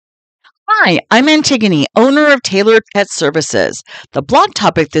Hi, I'm Antigone, owner of Tailored Pet Services. The blog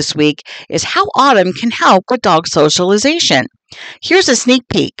topic this week is how autumn can help with dog socialization. Here's a sneak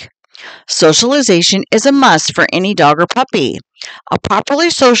peek. Socialization is a must for any dog or puppy. A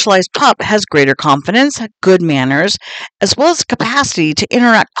properly socialized pup has greater confidence, good manners, as well as capacity to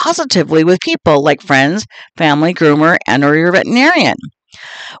interact positively with people like friends, family, groomer, and or your veterinarian.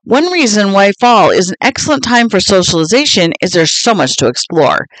 One reason why fall is an excellent time for socialization is there's so much to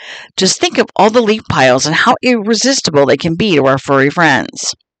explore. Just think of all the leaf piles and how irresistible they can be to our furry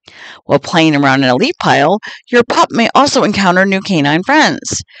friends. While playing around in a leaf pile, your pup may also encounter new canine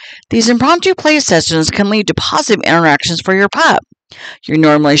friends. These impromptu play sessions can lead to positive interactions for your pup. Your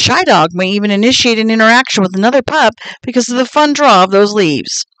normally shy dog may even initiate an interaction with another pup because of the fun draw of those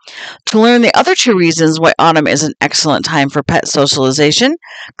leaves. To learn the other two reasons why autumn is an excellent time for pet socialization,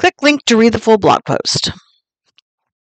 click link to read the full blog post.